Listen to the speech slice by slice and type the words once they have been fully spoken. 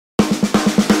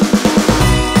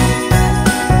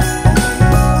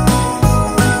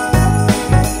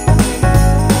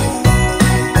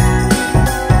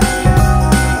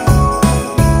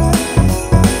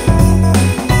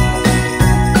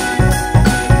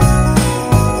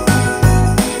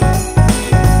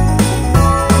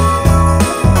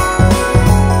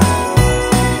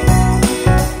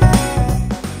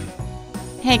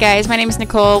Hey guys, my name is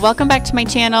Nicole. Welcome back to my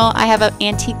channel. I have an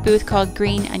antique booth called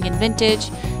Green Onion Vintage,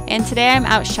 and today I'm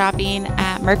out shopping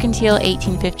at Mercantile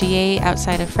 1858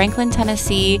 outside of Franklin,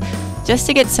 Tennessee, just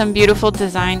to get some beautiful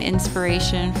design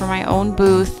inspiration for my own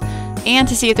booth and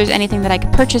to see if there's anything that I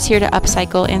could purchase here to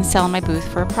upcycle and sell in my booth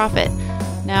for a profit.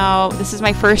 Now, this is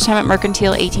my first time at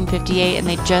Mercantile 1858, and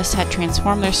they just had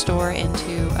transformed their store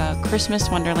into a Christmas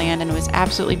wonderland, and it was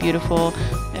absolutely beautiful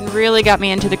and really got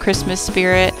me into the Christmas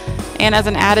spirit. And as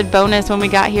an added bonus, when we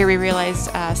got here, we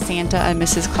realized Santa and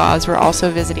Mrs. Claus were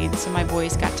also visiting, so my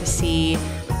boys got to see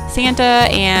Santa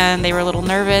and they were a little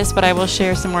nervous, but I will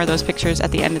share some more of those pictures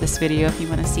at the end of this video if you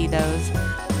want to see those.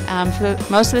 For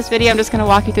most of this video, I'm just going to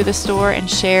walk you through the store and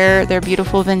share their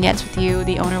beautiful vignettes with you.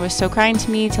 The owner was so kind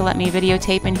to me to let me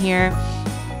videotape in here,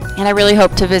 and I really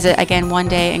hope to visit again one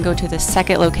day and go to the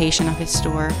second location of his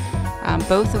store,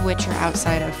 both of which are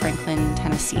outside of Franklin,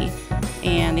 Tennessee.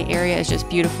 And the area is just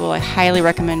beautiful. I highly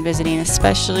recommend visiting,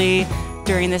 especially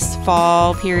during this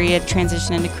fall period,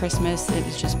 transition into Christmas. It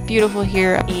is just beautiful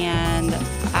here, and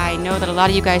I know that a lot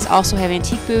of you guys also have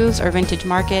antique booths or vintage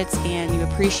markets, and you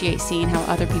appreciate seeing how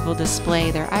other people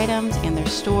display their items in their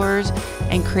stores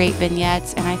and create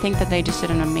vignettes, and I think that they just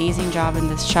did an amazing job in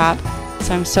this shop.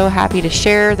 So I'm so happy to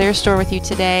share their store with you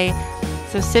today.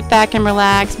 So sit back and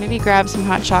relax, maybe grab some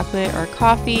hot chocolate or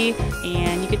coffee,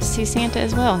 and you get to see Santa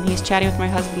as well. He's chatting with my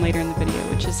husband later in the video,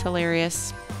 which is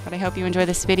hilarious. But I hope you enjoy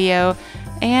this video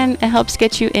and it helps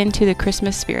get you into the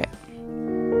Christmas spirit.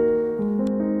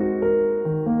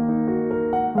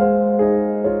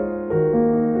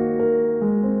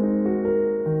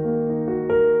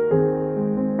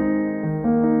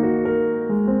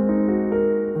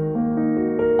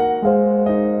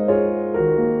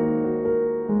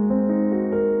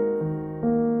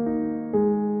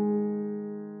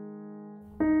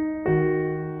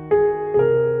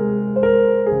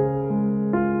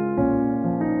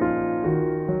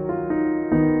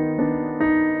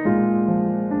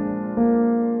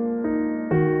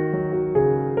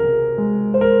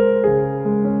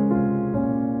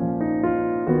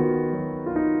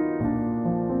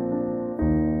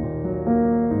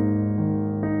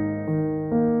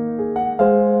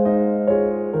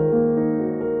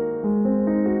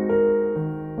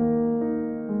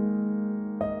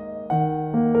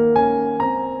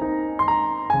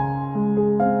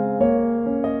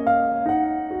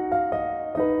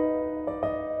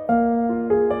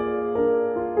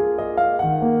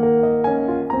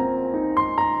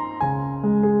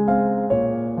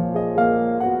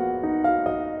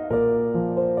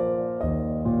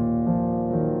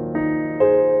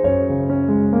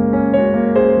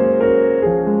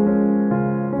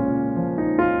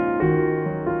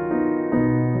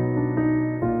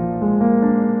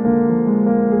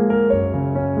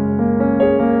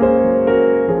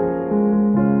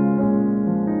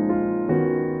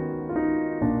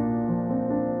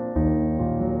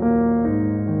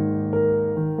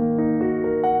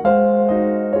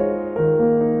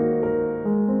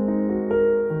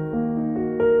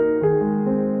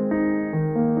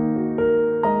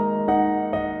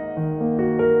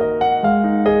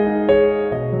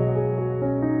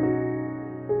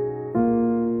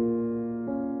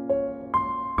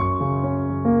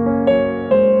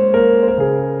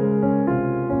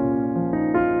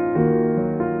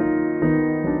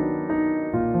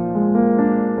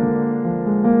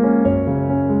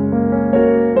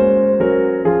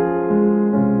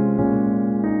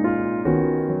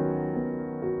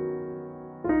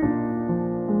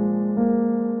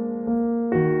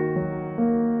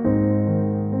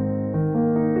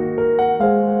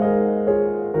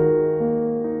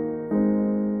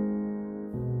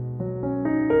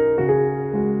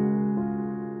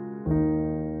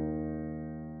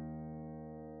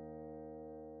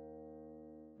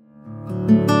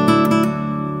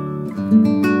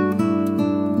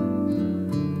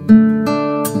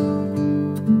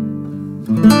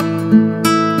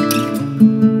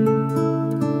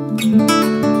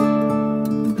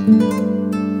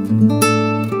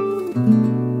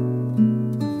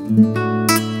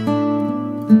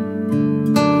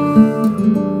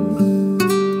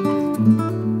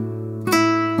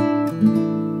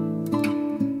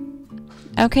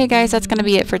 Okay guys, that's going to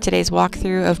be it for today's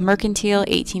walkthrough of Mercantile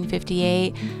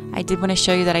 1858. I did want to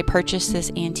show you that I purchased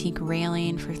this antique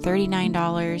railing for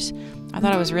 $39. I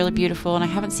thought it was really beautiful, and I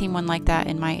haven't seen one like that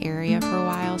in my area for a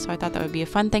while, so I thought that would be a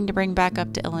fun thing to bring back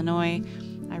up to Illinois.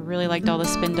 I really liked all the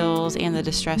spindles and the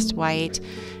distressed white.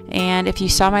 And if you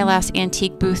saw my last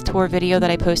antique booth tour video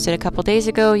that I posted a couple days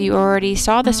ago, you already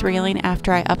saw this railing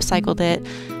after I upcycled it.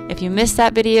 If you missed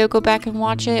that video, go back and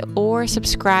watch it or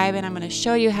subscribe, and I'm going to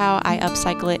show you how I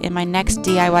upcycle it in my next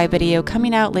DIY video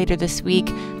coming out later this week.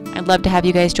 I'd love to have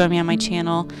you guys join me on my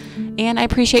channel. And I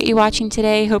appreciate you watching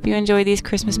today. Hope you enjoy these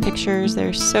Christmas pictures.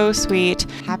 They're so sweet.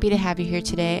 Happy to have you here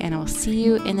today, and I will see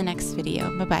you in the next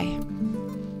video. Bye-bye.